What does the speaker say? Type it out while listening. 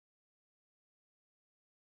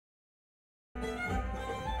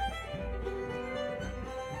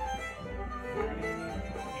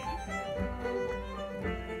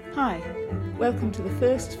Hi, welcome to the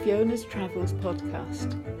first Fiona's Travels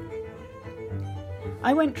podcast.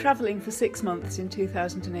 I went travelling for 6 months in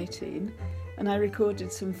 2018 and I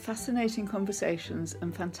recorded some fascinating conversations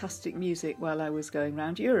and fantastic music while I was going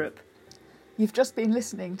around Europe. You've just been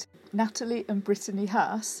listening to Natalie and Brittany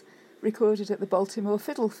Haas, recorded at the Baltimore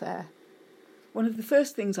Fiddle Fair. One of the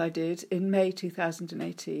first things I did in May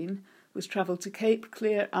 2018 was travel to Cape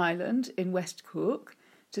Clear Island in West Cork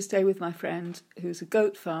to stay with my friend who's a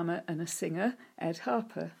goat farmer and a singer, Ed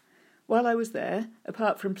Harper. While I was there,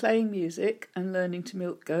 apart from playing music and learning to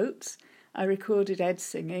milk goats, I recorded Ed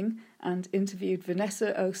singing and interviewed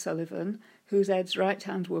Vanessa O'Sullivan, who's Ed's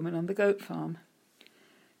right-hand woman on the goat farm.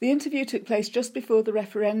 The interview took place just before the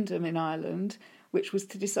referendum in Ireland, which was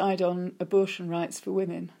to decide on abortion rights for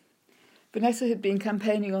women. Vanessa had been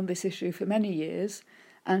campaigning on this issue for many years,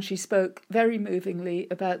 and she spoke very movingly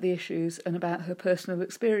about the issues and about her personal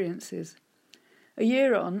experiences. A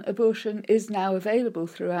year on, abortion is now available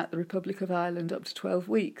throughout the Republic of Ireland up to 12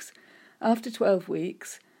 weeks. After 12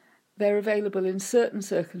 weeks, they're available in certain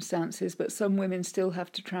circumstances, but some women still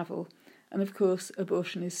have to travel. And of course,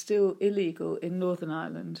 abortion is still illegal in Northern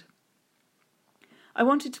Ireland. I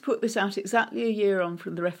wanted to put this out exactly a year on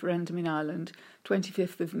from the referendum in Ireland,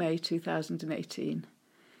 25th of May 2018.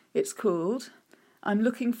 It's called I'm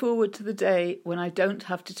Looking Forward to the Day When I Don't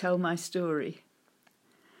Have to Tell My Story,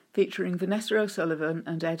 featuring Vanessa O'Sullivan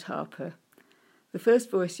and Ed Harper. The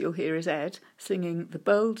first voice you'll hear is Ed singing The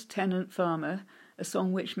Bold Tenant Farmer, a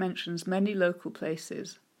song which mentions many local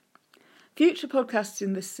places. Future podcasts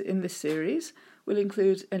in this series will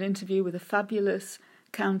include an interview with a fabulous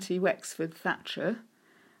County Wexford Thatcher,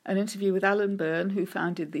 an interview with Alan Byrne, who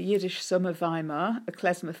founded the Yiddish Summer Weimar, a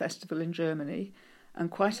klezmer festival in Germany,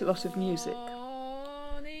 and quite a lot of music.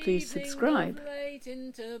 Please subscribe. Late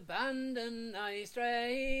into Bandon I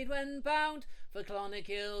strayed when bound for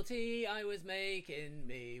Clonakilty I was making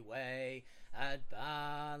me way. At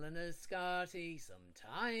Ballinascarty some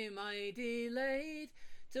time I delayed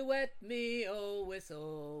to wet me old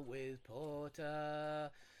whistle with porter.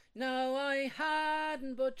 Now I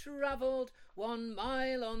hadn't but travelled 1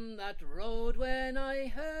 mile on that road when I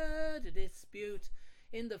heard a dispute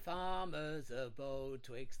in the farmer's abode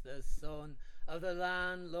twixt the son of the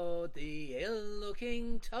landlord, the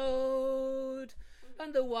ill-looking toad,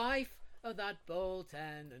 and the wife of that bold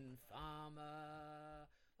tenant farmer.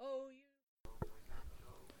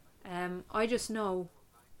 I just know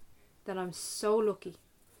that I'm so lucky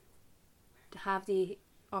to have the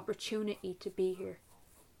opportunity to be here,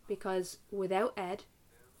 because without Ed,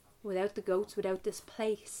 without the goats, without this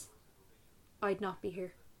place, I'd not be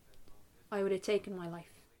here. I would have taken my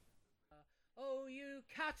life. Oh, you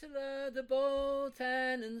cattler, the bold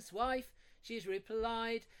tenant's wife, she's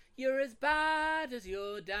replied, you're as bad as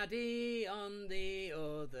your daddy on the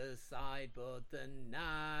other side, but the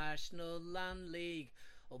National Land League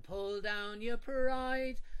will pull down your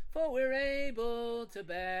pride, for we're able to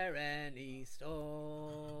bear any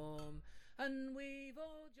storm, and we've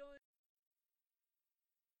all joined.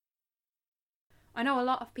 I know a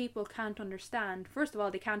lot of people can't understand. First of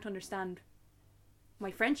all, they can't understand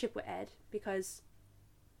my friendship with Ed, because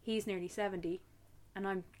he's nearly 70 and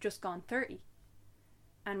I'm just gone 30,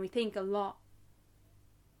 and we think a lot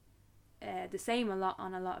the same a lot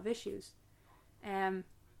on a lot of issues.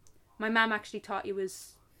 My mum actually thought he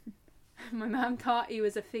was my mum thought he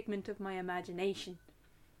was a figment of my imagination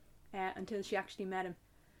until she actually met him,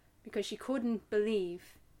 because she couldn't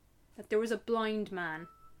believe that there was a blind man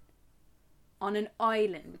on an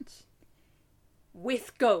island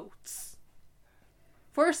with goats.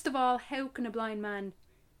 First of all, how can a blind man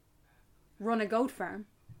run a goat farm?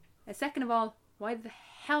 And second of all, why the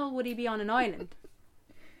hell would he be on an island?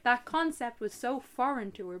 That concept was so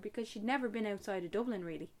foreign to her, because she'd never been outside of Dublin,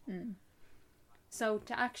 really. So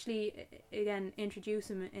to actually, again, introduce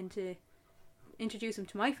him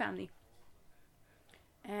to my family,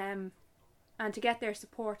 and to get their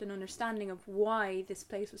support and understanding of why this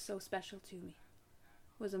place was so special to me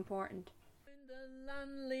was important. The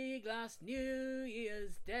Land League last New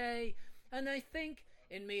Year's Day, and I think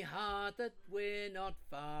in me heart that we're not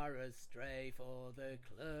far astray, for the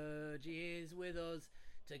clergy is with us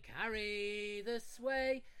to carry the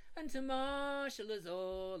sway and to marshal us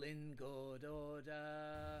all in good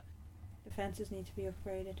order. The fences need to be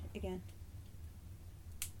upgraded again.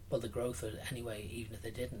 Well, the growth would anyway, even if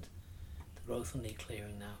they didn't. The growth will need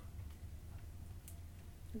clearing now.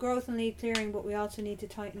 Growth will need clearing, but we also need to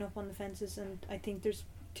tighten up on the fences, and I think there's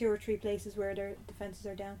 2 or 3 places where the fences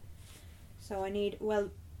are down. So I need,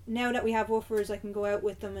 well, now that we have woofers, I can go out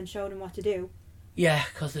with them and show them what to do. Yeah,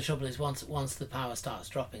 because the trouble is once the power starts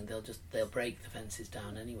dropping, they'll break the fences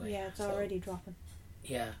down anyway. Yeah, it's So, already dropping.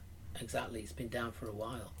 Yeah, exactly. It's been down for a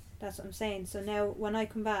while. That's what I'm saying. So now when I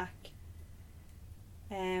come back,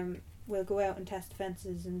 we'll go out and test the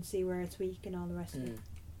fences and see where it's weak and all the rest of it.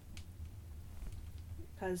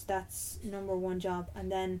 Because that's number one job.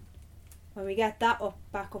 And then when we get that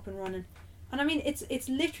back up and running, and I mean it's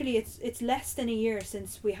literally it's less than a year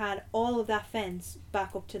since we had all of that fence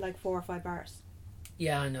back up to like 4 or 5 bars.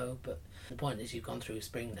 Yeah, I know, but the point is you've gone through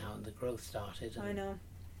spring now and the growth started. And, I know.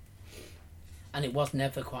 And it was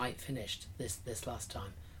never quite finished this last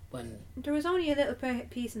time. When There was only a little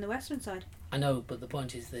piece in the western side. I know, but the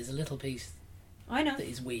point is there's a little piece I know. that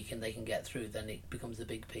is weak and they can get through, then it becomes a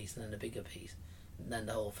big piece and then a bigger piece. And then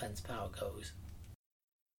the whole fence power goes.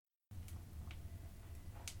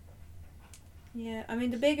 Yeah, I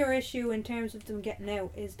mean the bigger issue in terms of them getting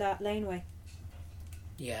out is that laneway.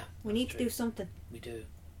 Yeah. We need to true. do something. We do.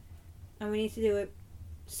 And we need to do it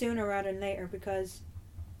sooner rather than later, because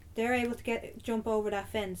they're able to jump over that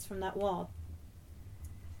fence from that wall.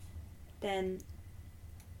 Then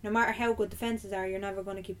no matter how good the fences are, you're never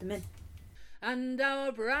going to keep them in. And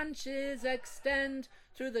our branches extend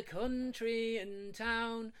through the country and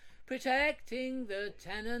town, protecting the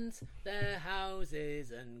tenants, their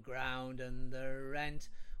houses and ground, and the rent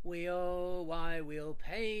we owe. Why, we'll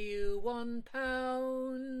pay you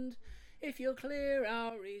 £1 if you'll clear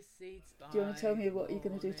our receipts by. Do you want to tell me what you're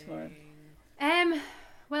going to do tomorrow?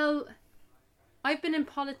 Well, I've been in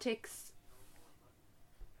politics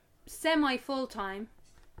semi full time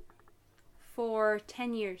for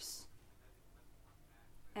 10 years.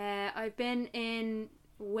 I've been in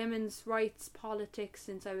women's rights politics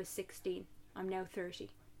since I was 16. I'm now 30.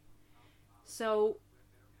 So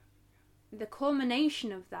the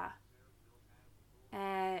culmination of that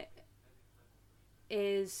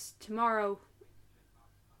is tomorrow,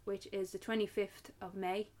 which is the 25th of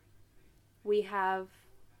May. We have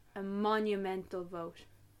a monumental vote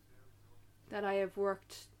that I have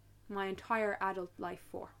worked my entire adult life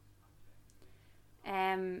for.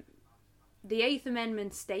 The 8th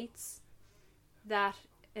Amendment states that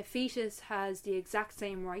a fetus has the exact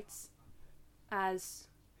same rights as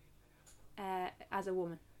a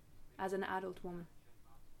woman, as an adult woman,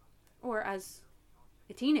 or as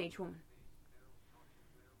a teenage woman.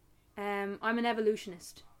 I'm an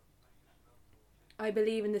evolutionist. I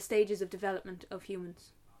believe in the stages of development of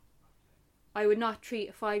humans. I would not treat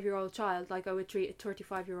a 5-year-old child like I would treat a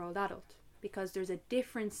 35-year-old adult, because there's a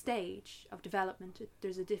different stage of development,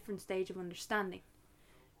 there's a different stage of understanding.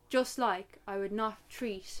 Just like I would not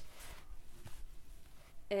treat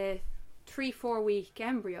a 3-4 week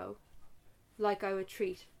embryo like I would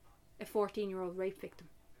treat a 14-year-old rape victim.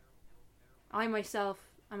 I myself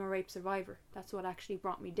am a rape survivor. That's what actually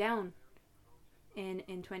brought me down in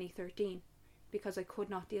 2013, because I could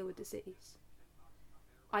not deal with the cities.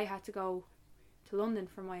 I had to go to London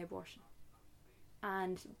for my abortion,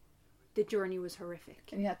 and the journey was horrific.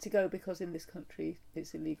 And you had to go because in this country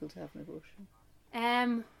it's illegal to have an abortion.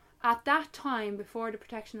 At that time, before the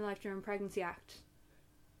Protection of Life During Pregnancy Act,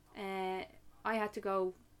 I had to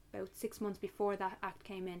go about 6 months before that act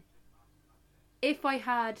came in. If I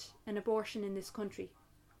had an abortion in this country,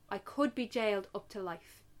 I could be jailed up to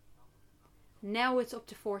life. Now it's up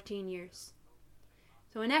to 14 years.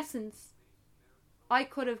 So in essence, I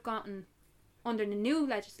could have gotten, under the new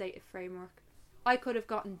legislative framework, I could have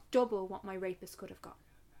gotten double what my rapist could have gotten.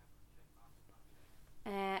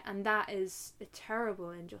 And that is a terrible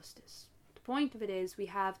injustice. The point of it is we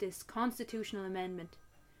have this constitutional amendment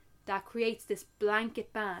that creates this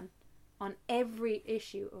blanket ban on every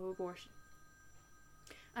issue of abortion.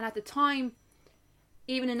 And at the time,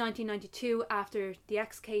 even in 1992, after the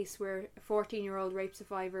X case where a 14-year-old rape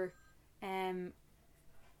survivor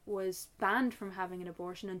was banned from having an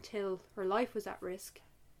abortion until her life was at risk,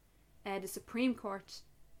 the Supreme Court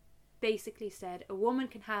basically said a woman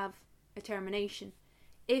can have a termination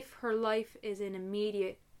if her life is in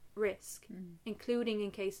immediate risk, including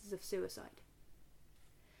in cases of suicide.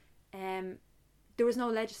 There was no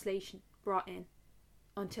legislation brought in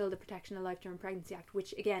until the Protection of Life During Pregnancy Act,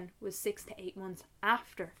 which again was 6 to 8 months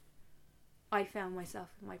after I found myself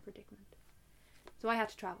in my predicament. So I had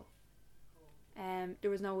to travel.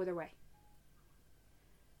 There was no other way.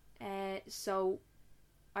 So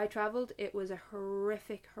I travelled. It was a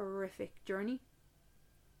horrific journey.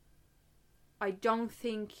 I don't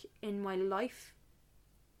think in my life,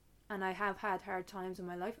 and I have had hard times in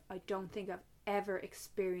my life, I don't think I've ever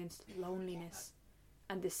experienced loneliness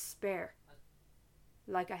and despair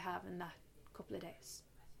like I have in that couple of days.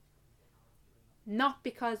 Not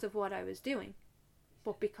because of what I was doing,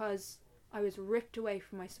 but because I was ripped away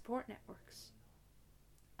from my support networks.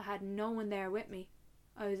 I had no one there with me.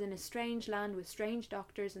 I was in a strange land with strange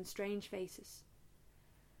doctors and strange faces.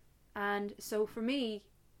 And so for me,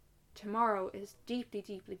 tomorrow is deeply,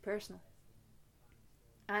 deeply personal.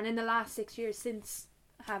 And in the last 6 years since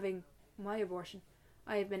having my abortion,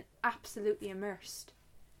 I have been absolutely immersed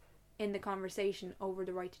in the conversation over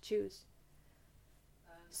the right to choose.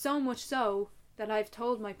 So much so that I've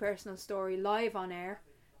told my personal story live on air,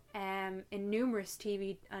 in numerous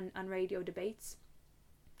TV and radio debates.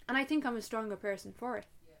 And I think I'm a stronger person for it.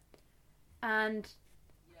 And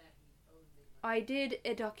I did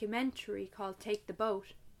a documentary called Take the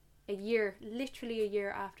Boat literally a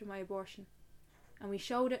year after my abortion. And we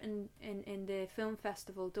showed it in the film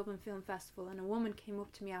festival, Dublin Film Festival, and a woman came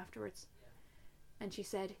up to me afterwards and she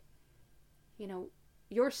said, you know,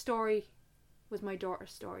 your story was my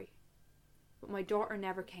daughter's story, but my daughter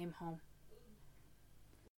never came home.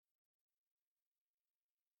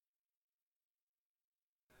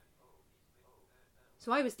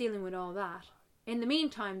 So I was dealing with all that. In the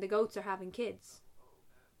meantime, the goats are having kids.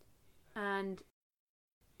 And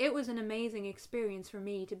it was an amazing experience for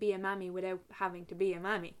me to be a mammy without having to be a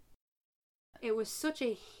mammy. It was such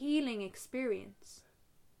a healing experience.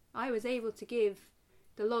 I was able to give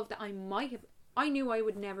the love that I knew I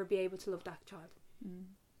would never be able to love that child.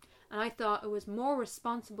 And I thought it was more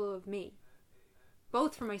responsible of me,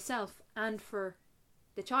 both for myself and for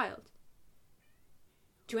the child,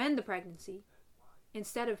 to end the pregnancy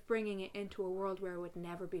instead of bringing it into a world where it would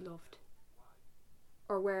never be loved,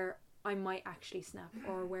 or where I might actually snap,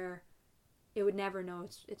 or where it would never know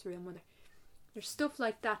its real mother. There's stuff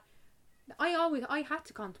like that I had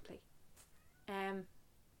to contemplate, and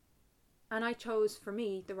I chose for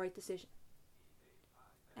me the right decision.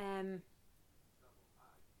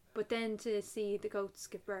 But then to see the goats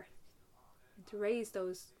give birth and to raise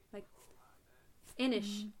those, like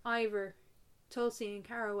Inish, Ivor, Tulsi and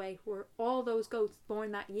Caraway were all those goats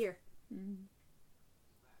born that year.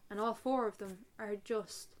 And all 4 of them are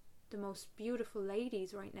just the most beautiful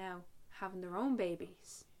ladies right now, having their own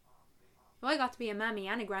babies. Well, I got to be a mammy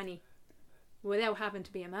and a granny without having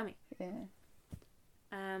to be a mammy. Yeah.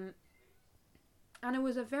 And it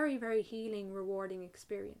was a very, very healing, rewarding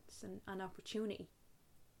experience and opportunity.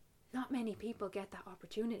 Not many people get that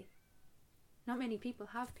opportunity. Not many people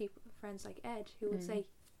have friends like Ed who would say,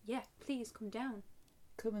 yeah, please come down.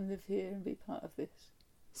 Come and live here and be part of this.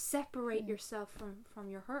 Separate yourself from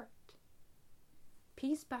your hurt.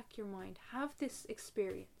 Piece back your mind. Have this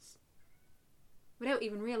experience. Without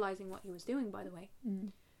even realising what he was doing, by the way.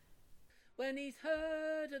 When he's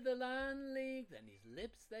heard of the Land League, then his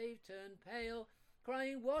lips they've turned pale,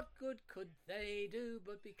 crying what good could they do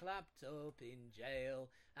but be clapped up in jail,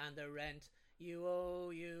 and the rent you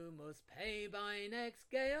owe you must pay by next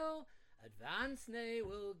gale. Advance nay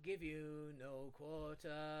will give you no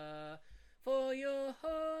quarter, for your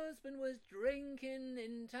husband was drinking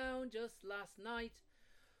in town just last night,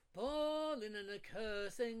 bawling and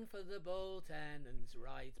a-cursing for the Bull tenants'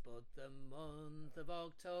 rights. But the month of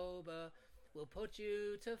October will put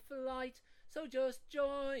you to flight, so just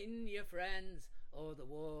join your friends o'er the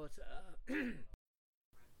water.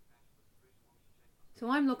 So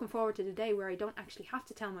I'm looking forward to the day where I don't actually have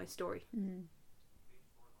to tell my story.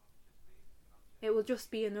 It will just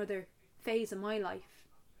be another phase of my life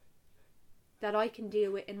that I can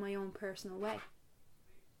deal with in my own personal way,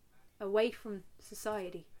 away from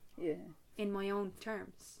society, in my own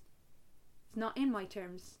terms. It's not in my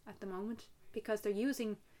terms at the moment, because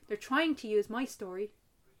they're trying to use my story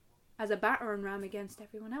as a battering ram against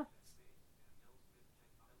everyone else.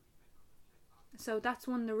 So that's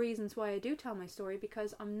one of the reasons why I do tell my story,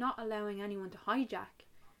 because I'm not allowing anyone to hijack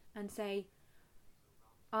and say,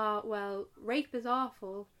 well, rape is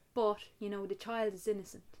awful, but, the child is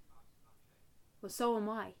innocent. Well, so am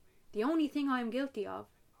I. The only thing I'm guilty of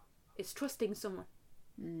is trusting someone.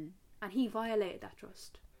 And he violated that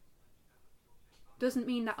trust. Doesn't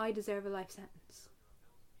mean that I deserve a life sentence.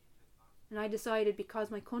 And I decided, because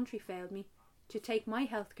my country failed me, to take my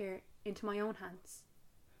healthcare into my own hands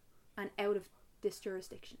and out of this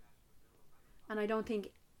jurisdiction. And I don't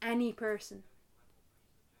think any person,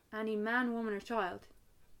 any man, woman or child,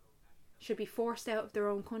 should be forced out of their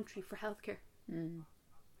own country for healthcare.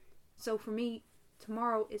 So for me,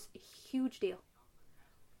 tomorrow is a huge deal.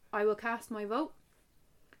 I will cast my vote.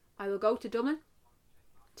 I will go to Dublin.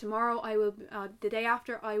 Tomorrow the day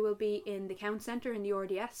after, I will be in the Count Centre in the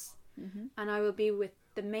RDS. And I will be with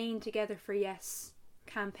the main Together for Yes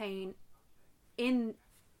campaign in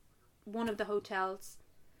one of the hotels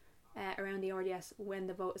around the RDS when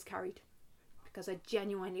the vote is carried, because I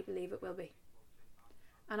genuinely believe it will be.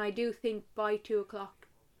 And I do think by 2 o'clock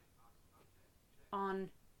on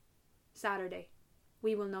Saturday,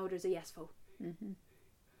 we will know there's a yes vote. Mm-hmm.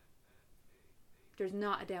 There's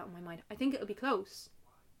not a doubt in my mind. I think it'll be close,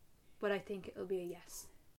 but I think it'll be a yes.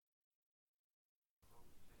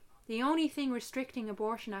 The only thing restricting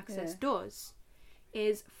abortion access does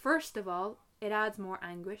is, first of all, it adds more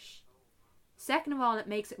anguish. Second of all, it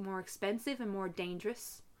makes it more expensive and more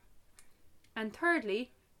dangerous. And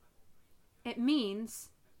thirdly, it means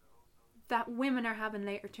that women are having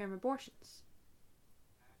later term abortions.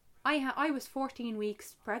 I was 14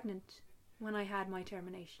 weeks pregnant when I had my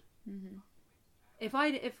termination. Mm-hmm. If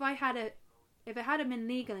it had been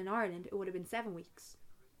legal in Ireland, it would have been 7 weeks.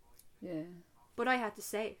 Yeah. But I had to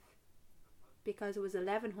save because it was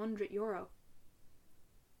 €1,100,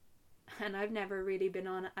 and I've never really been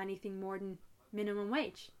on anything more than minimum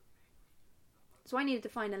wage. So I needed to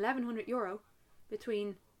find €1,100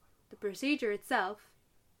 between the procedure itself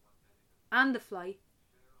and the flight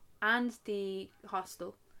and the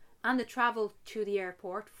hostel and the travel to the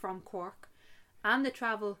airport from Cork and the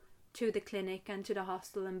travel to the clinic and to the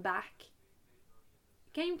hostel and back.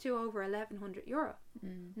 It came to over €1,100.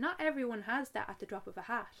 Not everyone has that at the drop of a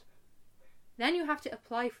hat. Then you have to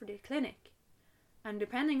apply for the clinic, and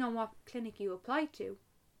depending on what clinic you apply to,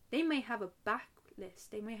 they may have a back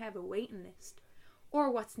list, they may have a waiting list.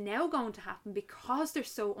 Or what's now going to happen, because they're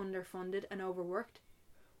so underfunded and overworked,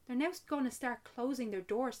 they're now going to start closing their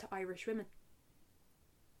doors to Irish women.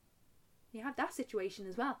 You have that situation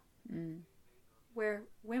as well, where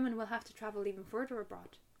women will have to travel even further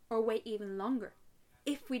abroad or wait even longer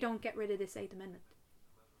if we don't get rid of this 8th Amendment.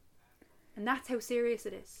 And that's how serious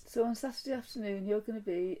it is. So on Saturday afternoon, you're going to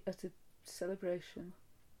be at a celebration?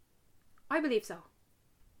 I believe so.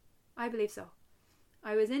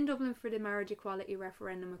 I was in Dublin for the marriage equality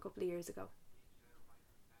referendum a couple of years ago.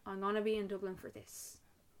 I'm going to be in Dublin for this.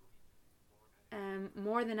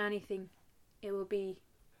 More than anything, it will be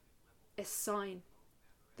a sign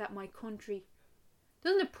that my country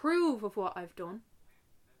doesn't approve of what I've done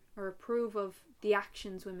or approve of the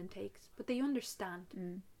actions women take, but they understand.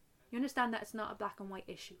 You understand that it's not a black and white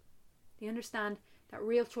issue. They understand that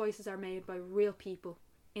real choices are made by real people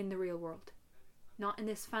in the real world, not in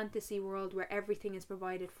this fantasy world where everything is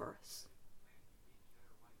provided for us.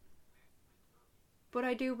 But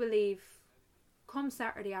I do believe come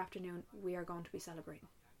Saturday afternoon we are going to be celebrating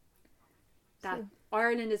that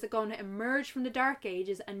Ireland is going to emerge from the dark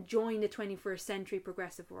ages and join the 21st century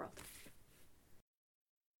progressive world.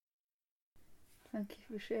 Thank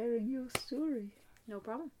you for sharing your story. No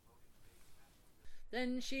problem.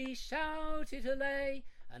 Then she shouted hallay,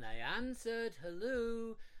 and I answered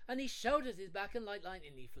halloo, and he showed us his back and like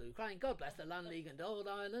lightning he flew, crying God bless the land league and old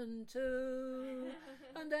Ireland too.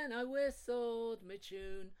 And then I whistled my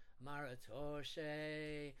tune, Mara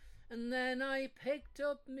Torche, and then I picked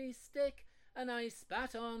up me stick and I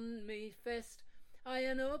spat on me fist. I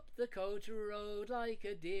and up the coach road like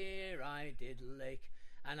a deer I did lick,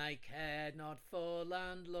 and I cared not for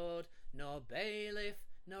landlord nor bailiff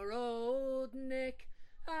nor old Nick,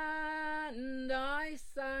 and I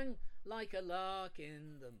sang like a lark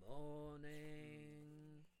in the morning.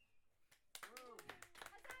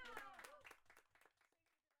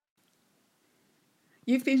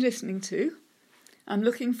 You've been listening to I'm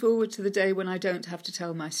Looking Forward to the Day When I Don't Have to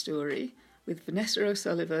Tell My Story with Vanessa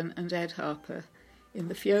O'Sullivan and Ed Harper in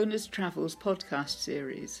the Fiona's Travels podcast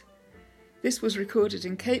series. This was recorded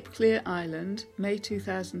in Cape Clear Island, May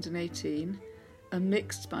 2018, and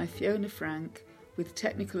mixed by Fiona Frank with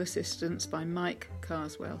technical assistance by Mike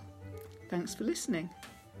Carswell. Thanks for listening.